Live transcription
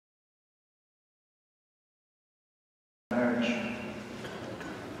marriage.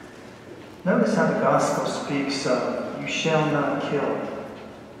 Notice how the gospel speaks of, you shall not kill,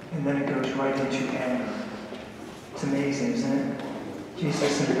 and then it goes right into anger. It's amazing, isn't it?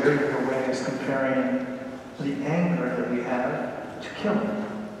 Jesus in a very real way is comparing the anger that we have to killing,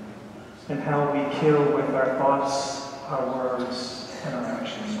 and how we kill with our thoughts, our words, and our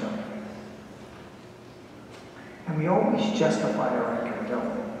actions, don't we? And we always justify our anger,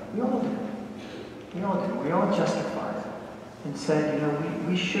 don't we? We all do. We all do. We all justify it and said, you know,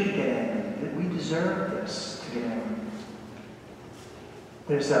 we should get angry, that we deserve this to get angry.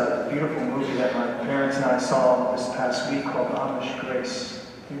 There's a beautiful movie that my parents and I saw this past week called Amish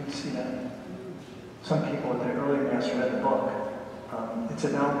Grace. You didn't see that? Some people at the early mass read the book. It's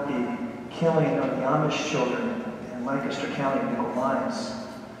about the killing of the Amish children in Lancaster County, Nickel Mines.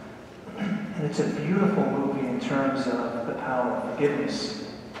 And it's a beautiful movie in terms of the power of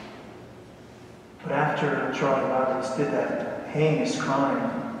forgiveness. But after Charlie Roberts did that heinous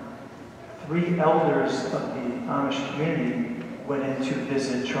crime, 3 elders of the Amish community went in to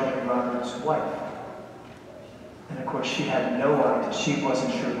visit Charlie Roberts' wife. And of course, she had no idea. She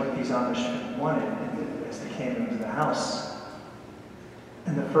wasn't sure what these Amish wanted as they came into the house.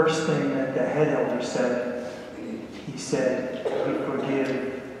 And the first thing that the head elder said, he said, "We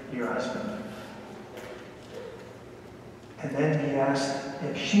forgive your husband." And then he asked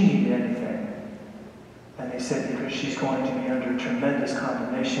if she needed anything. And they said because she's going to be under tremendous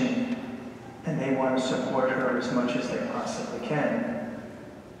condemnation and they want to support her as much as they possibly can.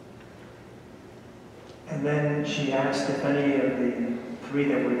 And then she asked if any of the 3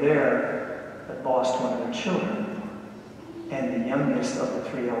 that were there had lost one of their children. And the youngest of the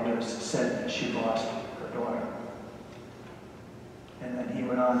 3 elders said that she lost her daughter. And then he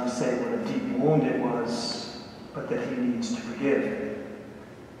went on to say what a deep wound it was, but that he needs to forgive.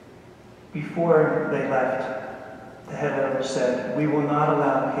 Before they left, the head elder said, "We will not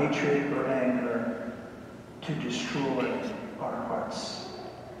allow hatred or anger to destroy our hearts."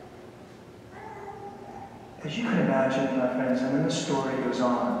 As you can imagine, my friends, and then the story goes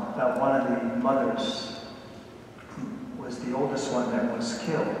on about one of the mothers who was the oldest one that was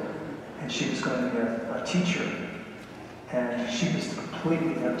killed, and she was going to be a teacher, and she was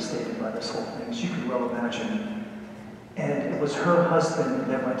completely devastated by this whole thing, as you can well imagine. And it was her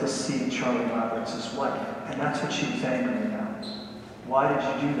husband that went to see Charlie Roberts' wife, and that's what she was angry about. Why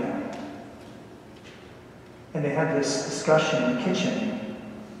did you do that? And they had this discussion in the kitchen,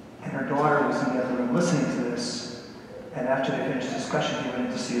 and her daughter was in the other room listening to this, and after they finished the discussion, he went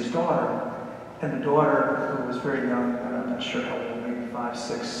in to see his daughter, and the daughter, who was very young, I'm not sure how old, maybe 5,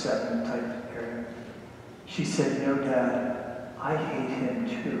 6, 7 type area, she said, "You know, Dad, I hate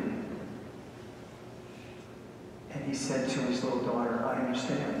him too." And he said to his little daughter, "I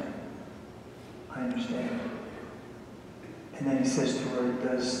understand. I understand." And then he says to her,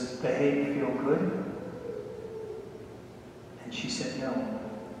 "Does the hate feel good?" And she said, "No."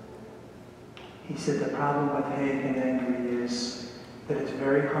 He said, "The problem with hate and anger is that it's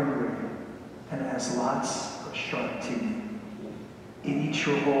very hungry and it has lots of sharp teeth. It eats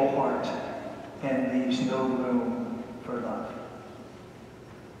your whole heart and leaves no room for love."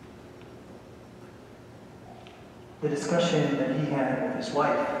 The discussion that he had with his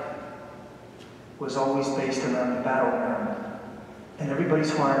wife was always based around the battleground. In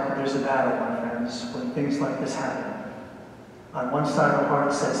everybody's heart, there's a battle, my friends, when things like this happen. On one side of the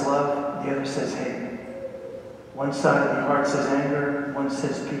heart says love, the other says hate. One side of the heart says anger, one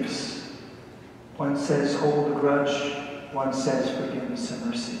says peace. One says hold a grudge, one says forgiveness and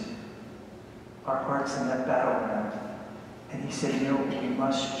mercy. Our heart's in that battleground. And he said, you know, we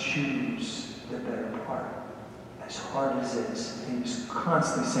must choose the better part. As hard as it is. And he was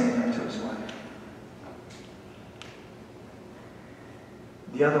constantly saying that to his wife.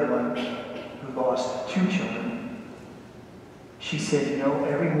 The other one, who lost 2 children, she said, you know,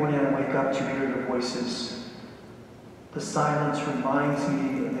 every morning I wake up to hear their voices. The silence reminds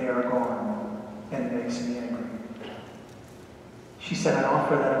me that they are gone, and it makes me angry. She said, I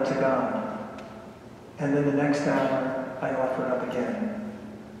offer that up to God. And then the next hour, I offer it up again.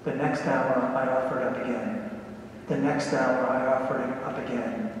 The next hour, I offer it up again. The next hour, I offered it up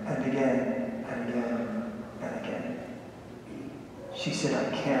again, and again, and again, and again. She said,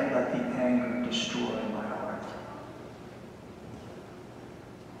 I can't let the anger destroy my heart.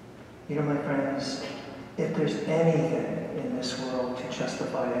 You know, my friends, if there's anything in this world to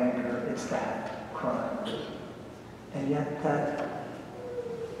justify anger, it's that crime. And yet that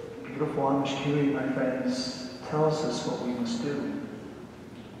beautiful Amish community, my friends, tells us what we must do.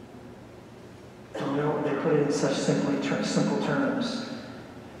 You know, they put it in such simple terms.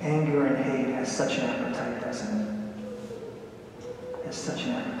 Anger and hate has such an appetite, doesn't it? has such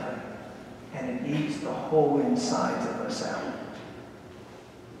an appetite. And it eats the whole insides of us out.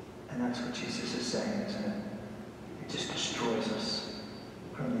 And that's what Jesus is saying, isn't it? It just destroys us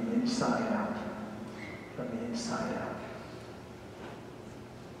from the inside out. From the inside out.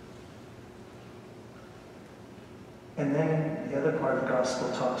 And then the other part of the gospel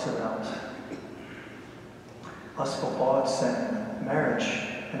talks about lustful thoughts and marriage.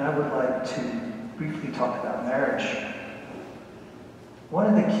 And I would like to briefly talk about marriage. One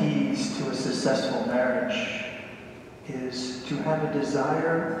of the keys to a successful marriage is to have a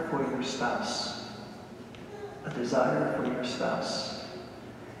desire for your spouse. A desire for your spouse.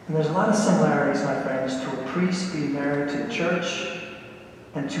 And there's a lot of similarities, my friends, to a priest being married to the church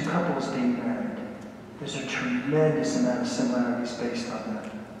and two couples being married. There's a tremendous amount of similarities based on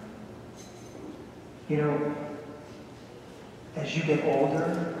that. You know, as you get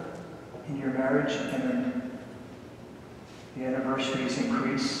older in your marriage and the anniversaries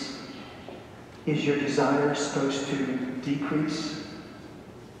increase, is your desire supposed to decrease?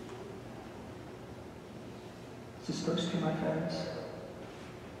 Is it supposed to, my friends?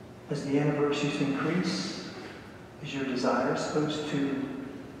 As the anniversaries increase, is your desire supposed to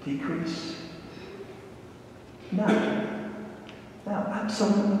decrease? No. No,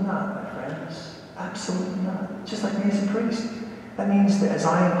 absolutely not, my friends. Absolutely not. Just like me as a priest. That means that as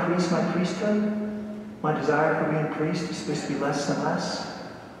I increase my priesthood, my desire for being a priest is supposed to be less and less?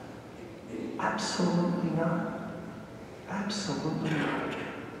 Absolutely not. Absolutely not. Do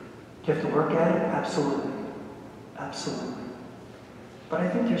you have to work at it? Absolutely. Absolutely. But I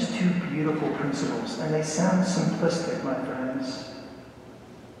think there's two beautiful principles, and they sound simplistic, my friends,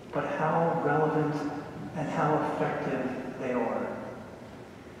 but how relevant and how effective they are.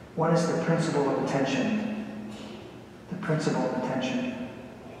 One is the principle of attention. The principle of attention.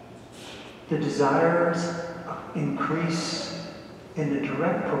 The desires increase in the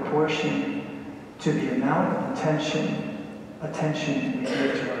direct proportion to the amount of attention we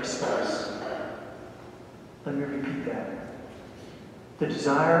give to our spouse. Let me repeat that. The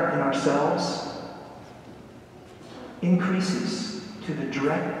desire in ourselves increases to the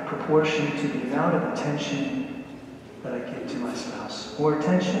direct proportion to the amount of attention that I give to my spouse. More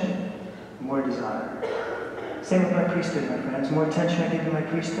attention, more desire. Same with my priesthood, my friends. More attention I give to my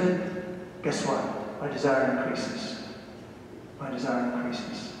priesthood, guess what? My desire increases. My desire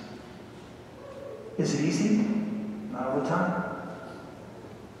increases. Is it easy? Not all the time.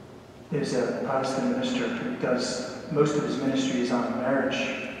 There's a Protestant minister who does most of his ministry is on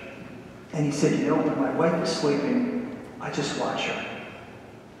marriage. And he said, you know, when my wife is sleeping, I just watch her.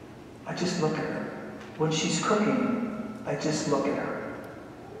 I just look at her. When she's cooking, I just look at her.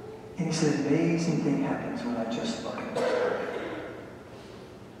 And he said, an amazing thing happens when I just look at her.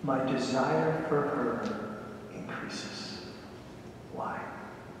 My desire for her increases. Why?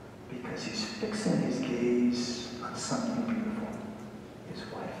 Because he's fixing his gaze on something beautiful. His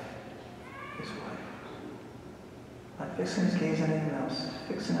wife. His wife. Not fixing his gaze on anything else.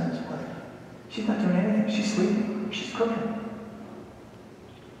 Fixing on his wife. She's not doing anything. She's sleeping. She's cooking.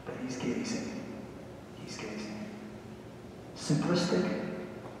 But he's gazing. He's gazing. Simplistic?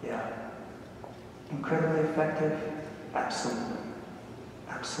 Yeah. Incredibly effective? Absolutely.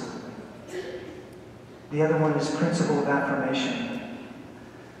 Absolutely. The other one is principle of affirmation.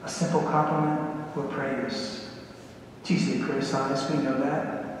 A simple compliment will praise. It's easy to criticize, we know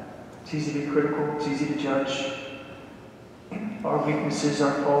that. It's easy to be critical, it's easy to judge. Our weaknesses,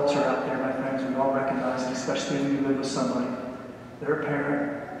 our faults are out there, my friends. We all recognize it, especially when you live with somebody. They're a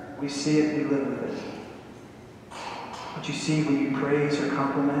parent. We see it, we live with it. But you see, when you praise or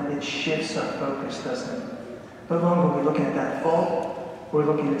compliment, it shifts our focus, doesn't it? No longer are we looking at that fault, we're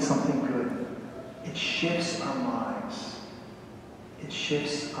looking at something good. It shifts our minds. It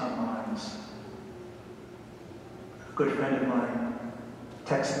shifts our minds. A good friend of mine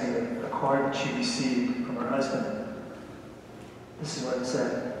texted me a card that she received from her husband. This is what it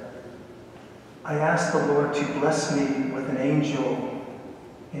said. I asked the Lord to bless me with an angel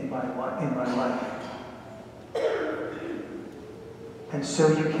in my life. And so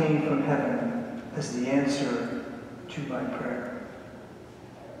you came from heaven as the answer to my prayer.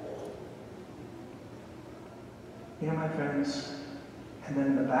 You know, my friends, and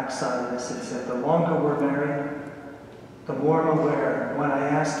then the backside of this is that the longer we're married, the more I'm aware when I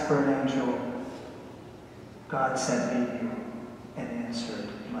asked for an angel, God sent me you and answered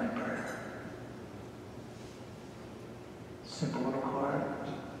my prayer. Simple little card.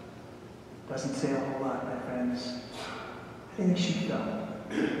 Doesn't say a whole lot, my friends. I think she felt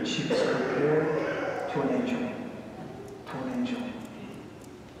that she was compared to an angel. To an angel.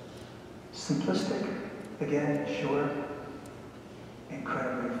 Simplistic, again, sure.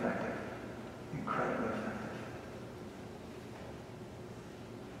 incredibly effective. Incredibly effective.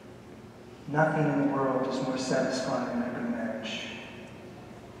 Nothing in the world is more satisfying than a good marriage.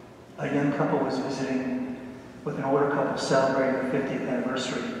 A young couple was visiting with an older couple celebrating their 50th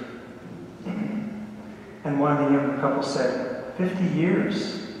anniversary. And one of the younger couples said, 50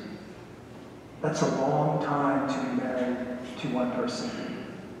 years? That's a long time to be married to one person.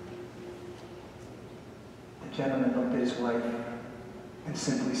 The gentleman looked at his wife and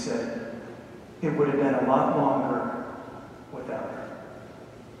simply said, it would have been a lot longer without her.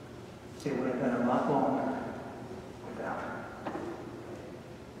 It would have been a lot longer without her.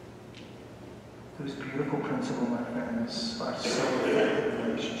 Those beautiful principles, my friends, are so effective in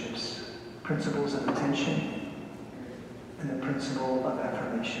relationships. Principles of attention and the principle of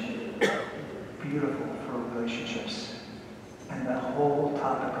affirmation. Beautiful for relationships. And the whole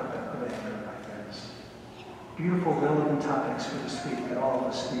topic of anger, my friends. Beautiful, relevant topics for this week that all of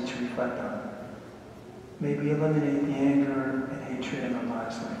us need to reflect on. May we eliminate the anger and hatred in our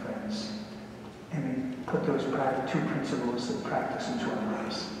lives, my friends. And we put those two principles of practice into our lives.